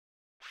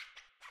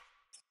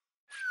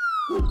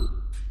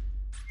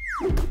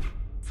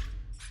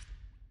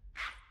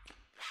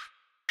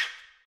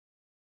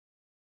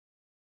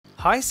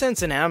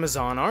Hisense and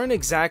Amazon aren't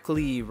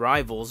exactly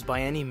rivals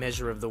by any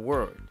measure of the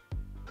word.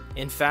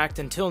 In fact,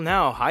 until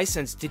now,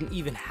 Hisense didn't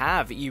even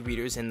have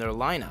e-readers in their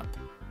lineup.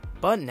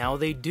 But now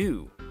they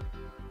do.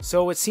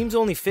 So it seems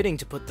only fitting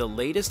to put the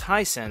latest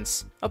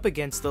Hisense up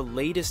against the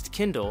latest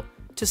Kindle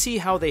to see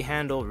how they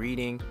handle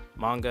reading,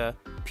 manga,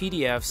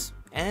 PDFs,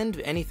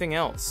 and anything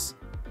else.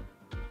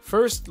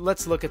 First,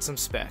 let's look at some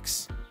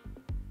specs.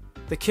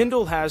 The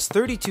Kindle has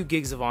 32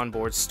 gigs of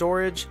onboard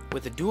storage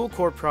with a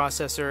dual-core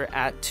processor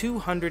at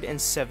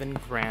 207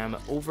 gram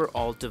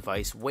overall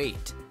device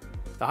weight.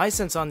 The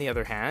Hisense, on the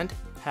other hand,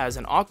 has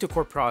an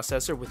octa-core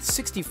processor with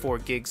 64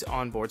 gigs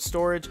onboard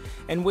storage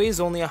and weighs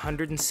only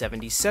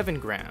 177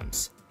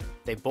 grams.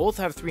 They both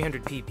have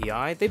 300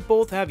 ppi, they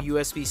both have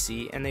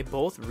USB-C, and they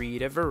both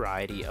read a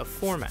variety of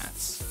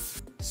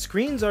formats.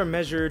 Screens are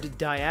measured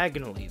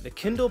diagonally. The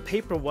Kindle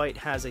Paperwhite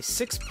has a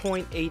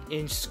 6.8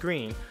 inch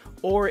screen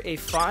or a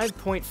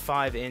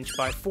 5.5 inch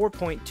by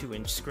 4.2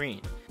 inch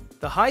screen.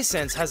 The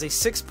Hisense has a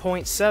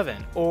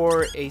 6.7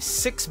 or a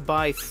 6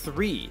 by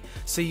 3,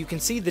 so you can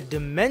see the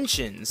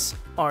dimensions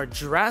are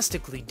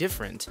drastically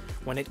different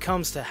when it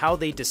comes to how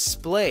they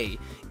display,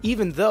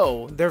 even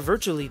though they're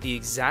virtually the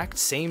exact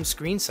same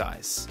screen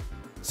size.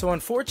 So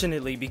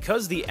unfortunately,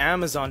 because the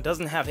Amazon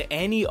doesn't have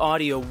any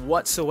audio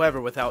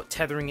whatsoever without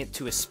tethering it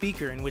to a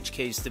speaker, in which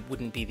case it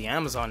wouldn't be the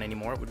Amazon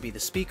anymore, it would be the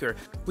speaker,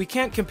 we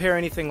can't compare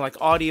anything like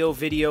audio,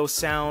 video,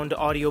 sound,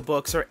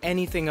 audiobooks, or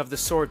anything of the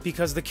sort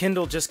because the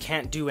Kindle just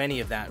can't do any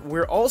of that.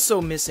 We're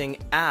also missing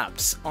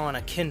apps on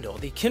a Kindle.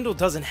 The Kindle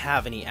doesn't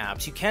have any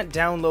apps. You can't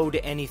download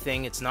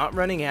anything, it's not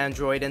running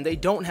Android, and they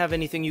don't have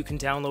anything you can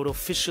download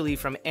officially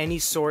from any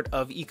sort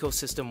of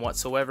ecosystem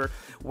whatsoever,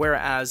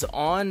 whereas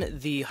on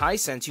the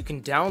Hisense you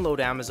can download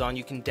Amazon,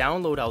 you can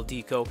download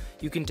Aldico,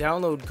 you can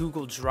download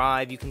Google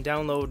Drive, you can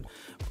download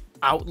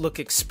Outlook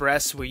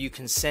Express where you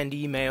can send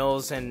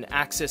emails and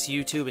access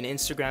YouTube and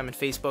Instagram and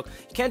Facebook.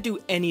 You can't do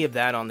any of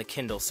that on the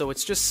Kindle, so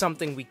it's just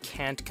something we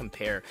can't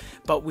compare.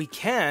 But we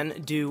can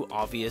do,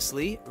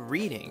 obviously,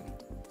 reading.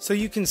 So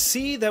you can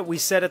see that we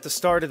said at the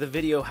start of the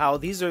video how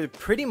these are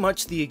pretty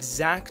much the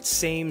exact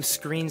same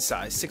screen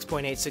size,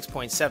 6.8,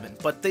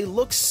 6.7, but they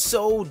look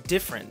so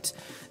different.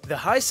 The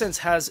Hisense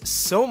has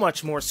so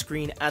much more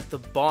screen at the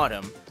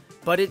bottom,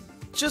 but it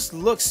just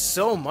looks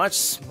so much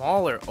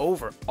smaller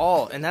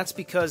overall, and that's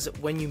because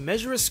when you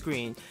measure a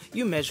screen,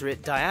 you measure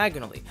it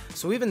diagonally.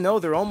 So even though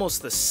they're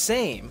almost the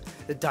same,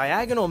 the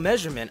diagonal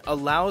measurement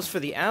allows for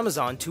the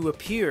Amazon to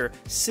appear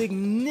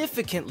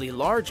significantly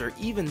larger,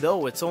 even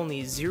though it's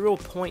only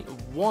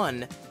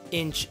 0.1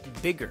 inch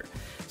bigger.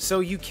 So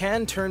you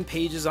can turn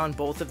pages on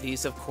both of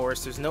these, of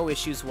course, there's no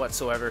issues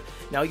whatsoever.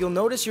 Now you'll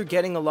notice you're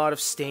getting a lot of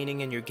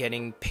staining and you're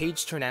getting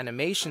page turn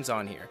animations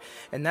on here,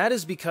 and that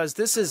is because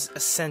this is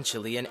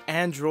essentially an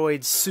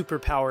Android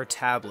superpower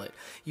tablet.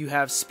 You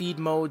have speed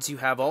modes, you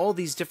have all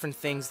these different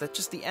things that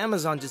just the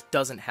Amazon just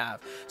doesn't have.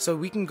 So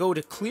we can go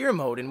to clear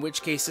mode, in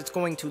which case it's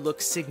going to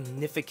look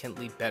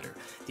significantly better.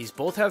 These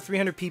both have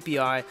 300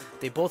 ppi,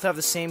 they both have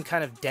the same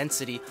kind of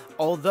density,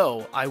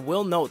 although I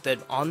will note that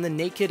on the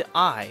naked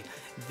eye,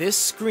 this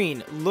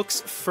screen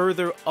looks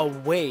further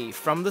away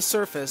from the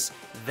surface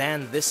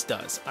than this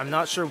does. I'm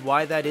not sure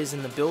why that is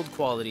in the build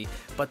quality,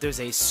 but there's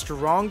a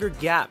stronger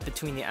gap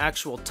between the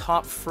actual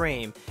top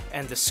frame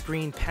and the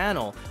screen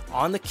panel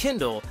on the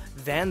Kindle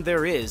than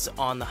there is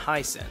on the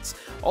Hisense.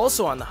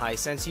 Also on the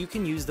Hisense, you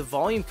can use the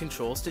volume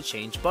controls to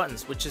change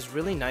buttons, which is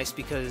really nice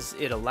because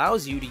it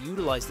allows you to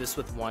utilize this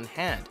with one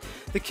hand.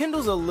 The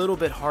Kindle's a little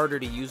bit harder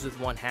to use with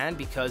one hand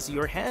because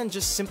your hand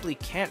just simply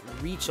can't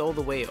reach all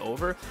the way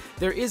over.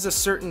 There is a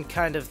certain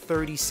kind of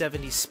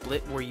 30-70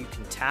 split where you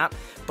can tap,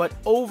 but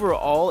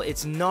overall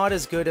it's not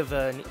as good of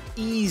an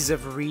ease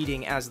of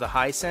reading as the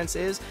Hisense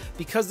is.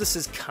 Because this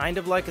is kind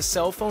of like a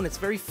cell phone, it's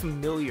very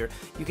familiar.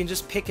 You can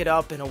just pick it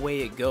up and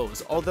away it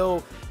goes. Although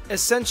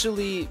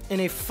essentially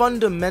in a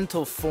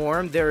fundamental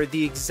form they're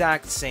the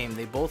exact same.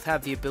 They both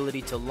have the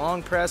ability to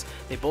long press,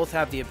 they both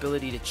have the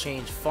ability to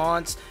change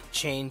fonts,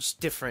 change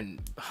different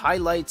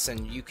highlights,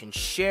 and you can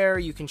share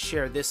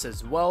this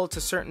as well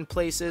to certain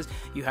places.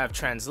 You have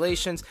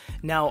translations.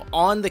 Now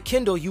on the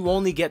Kindle you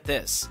only get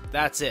this,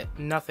 that's it,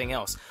 nothing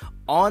else.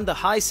 On the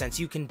Hisense,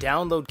 you can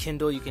download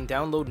Kindle, you can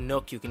download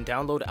Nook, you can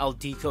download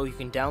Aldico, you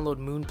can download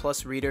Moon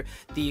Plus Reader.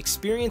 The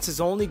experience is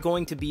only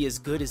going to be as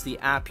good as the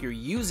app you're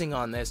using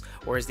on this,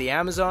 whereas the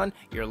Amazon,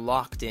 you're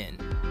locked in.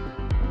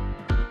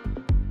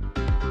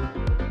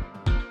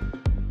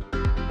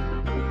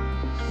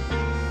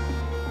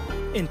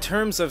 In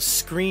terms of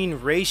screen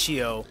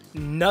ratio,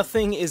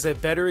 nothing is a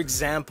better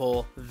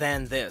example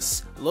than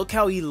this. Look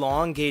how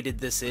elongated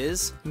this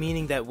is,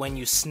 meaning that when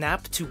you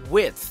snap to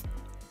width,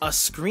 a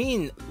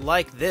screen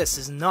like this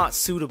is not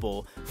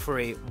suitable for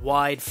a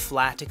wide,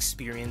 flat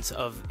experience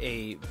of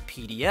a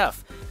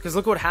PDF, because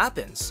look what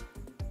happens.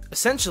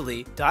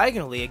 Essentially,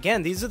 diagonally,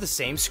 again, these are the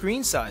same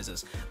screen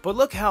sizes, but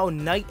look how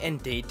night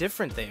and day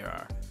different they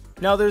are.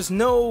 Now, there's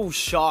no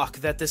shock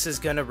that this is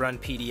going to run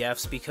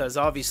PDFs because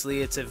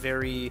obviously it's a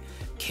very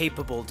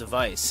capable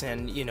device,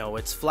 and you know,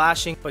 it's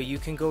flashing, but you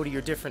can go to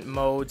your different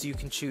modes. You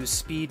can choose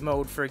speed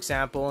mode, for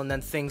example, and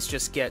then things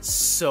just get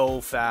so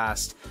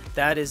fast.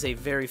 That is a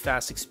very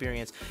fast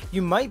experience.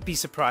 You might be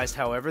surprised,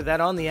 however,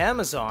 that on the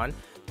Amazon,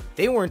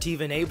 they weren't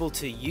even able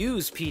to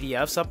use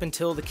PDFs up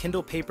until the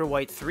Kindle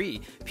Paperwhite 3.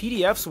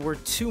 PDFs were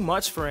too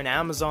much for an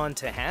Amazon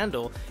to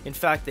handle. In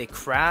fact, they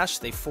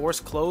crashed, they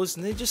force closed,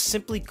 and they just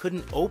simply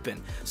couldn't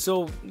open.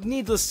 So,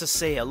 needless to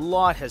say, a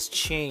lot has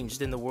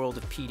changed in the world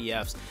of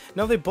PDFs.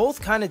 Now, they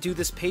both kind of do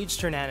this page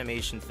turn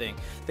animation thing.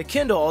 The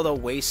Kindle, although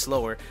way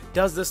slower,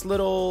 does this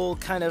little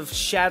kind of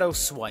shadow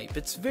swipe.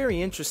 It's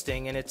very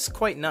interesting and it's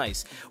quite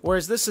nice.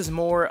 Whereas this is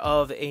more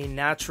of a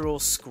natural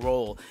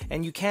scroll,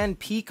 and you can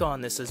peek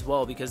on this as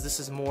well because this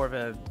is more of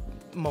a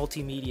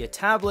multimedia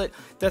tablet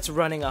that's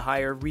running a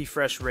higher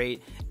refresh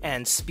rate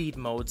and speed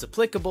modes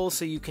applicable,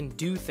 so you can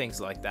do things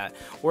like that.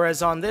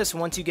 Whereas on this,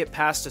 once you get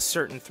past a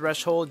certain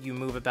threshold, you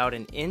move about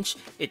an inch,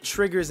 it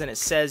triggers and it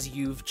says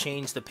you've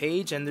changed the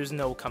page and there's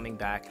no coming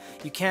back.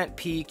 You can't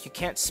peek, you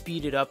can't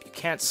speed it up, you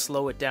can't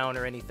slow it down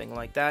or anything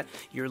like that.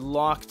 You're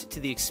locked to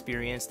the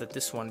experience that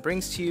this one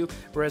brings to you,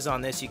 whereas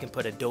on this you can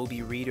put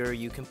Adobe Reader,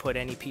 you can put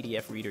any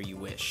PDF reader you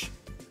wish.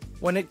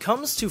 When it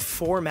comes to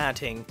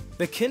formatting,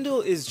 the Kindle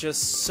is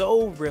just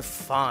so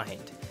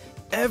refined.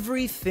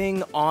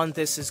 Everything on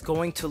this is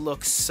going to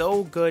look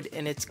so good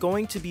and it's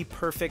going to be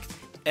perfect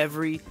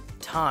every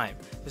time.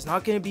 There's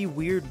not going to be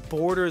weird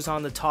borders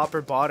on the top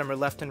or bottom or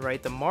left and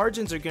right. The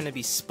margins are going to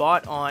be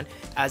spot on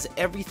as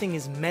everything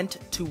is meant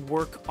to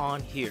work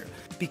on here.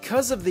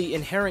 Because of the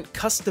inherent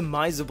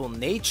customizable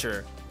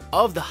nature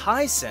of the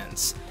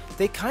Hisense,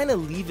 they kind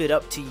of leave it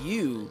up to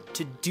you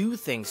to do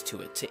things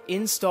to it, to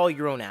install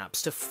your own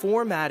apps, to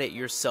format it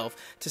yourself,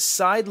 to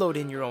sideload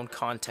in your own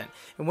content.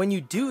 And when you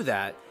do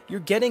that,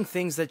 you're getting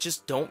things that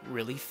just don't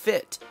really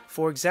fit.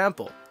 For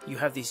example, you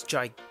have these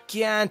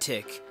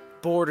gigantic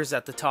borders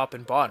at the top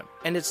and bottom,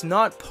 and it's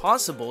not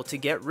possible to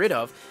get rid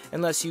of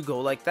unless you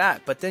go like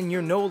that, but then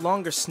you're no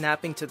longer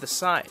snapping to the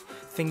side.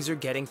 Things are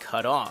getting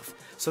cut off.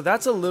 So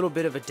that's a little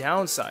bit of a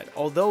downside,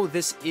 although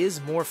this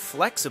is more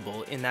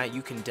flexible in that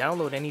you can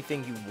download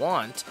anything you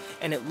want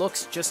and it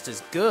looks just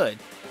as good.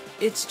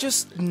 It's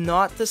just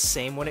not the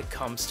same when it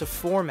comes to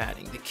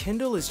formatting. The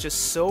Kindle is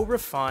just so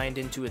refined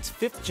into its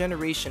 5th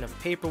generation of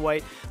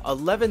Paperwhite,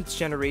 11th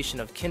generation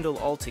of Kindle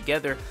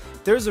altogether.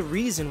 There's a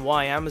reason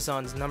why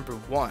Amazon's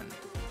 #1.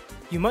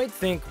 You might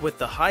think with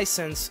the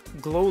Hisense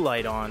glow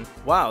light on,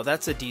 wow,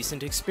 that's a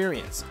decent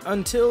experience,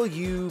 until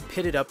you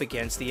pit it up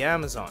against the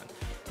Amazon.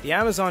 The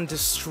Amazon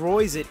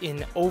destroys it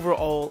in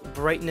overall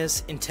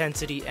brightness,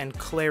 intensity, and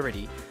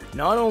clarity.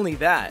 Not only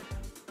that,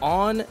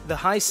 on the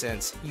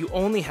Hisense, you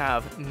only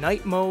have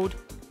night mode,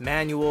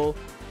 manual,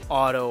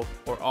 auto,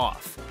 or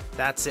off.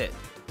 That's it.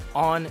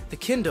 On the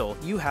Kindle,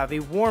 you have a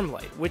warm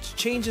light, which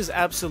changes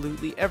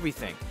absolutely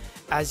everything.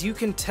 As you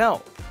can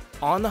tell,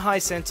 on the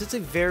Hisense, it's a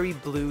very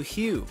blue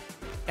hue,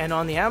 and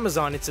on the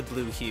Amazon, it's a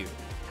blue hue.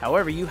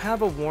 However, you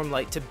have a warm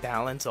light to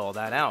balance all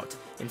that out.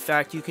 In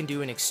fact, you can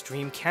do an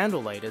extreme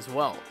candlelight as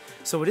well.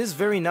 So it is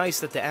very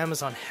nice that the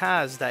Amazon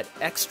has that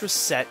extra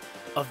set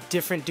of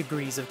different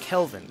degrees of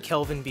Kelvin,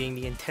 Kelvin being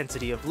the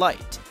intensity of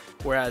light.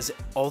 Whereas,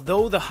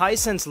 although the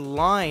Hisense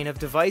line of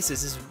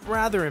devices is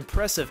rather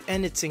impressive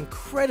and it's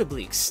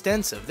incredibly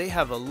extensive, they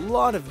have a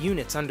lot of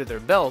units under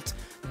their belt,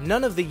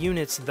 none of the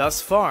units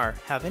thus far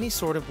have any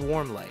sort of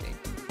warm lighting.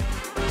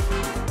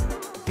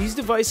 These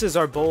devices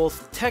are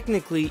both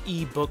technically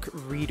e-book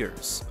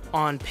readers,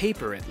 on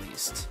paper at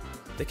least.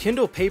 The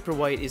Kindle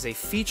Paperwhite is a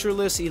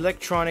featureless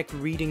electronic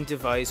reading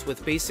device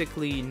with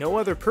basically no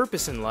other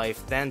purpose in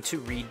life than to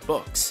read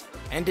books,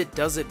 and it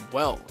does it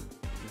well,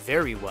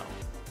 very well.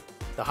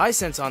 The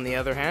Hisense, on the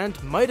other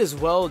hand, might as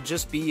well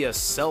just be a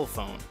cell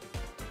phone.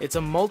 It's a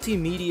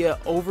multimedia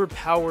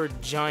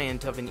overpowered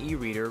giant of an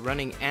e-reader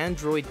running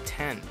Android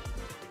 10.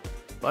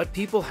 But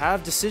people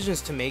have decisions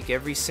to make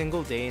every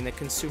single day in the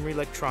consumer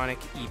electronic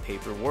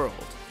e-paper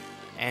world,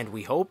 and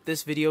we hope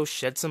this video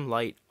shed some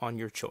light on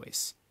your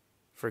choice.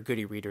 For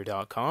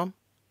GoodyReader.com,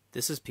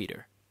 this is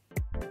Peter.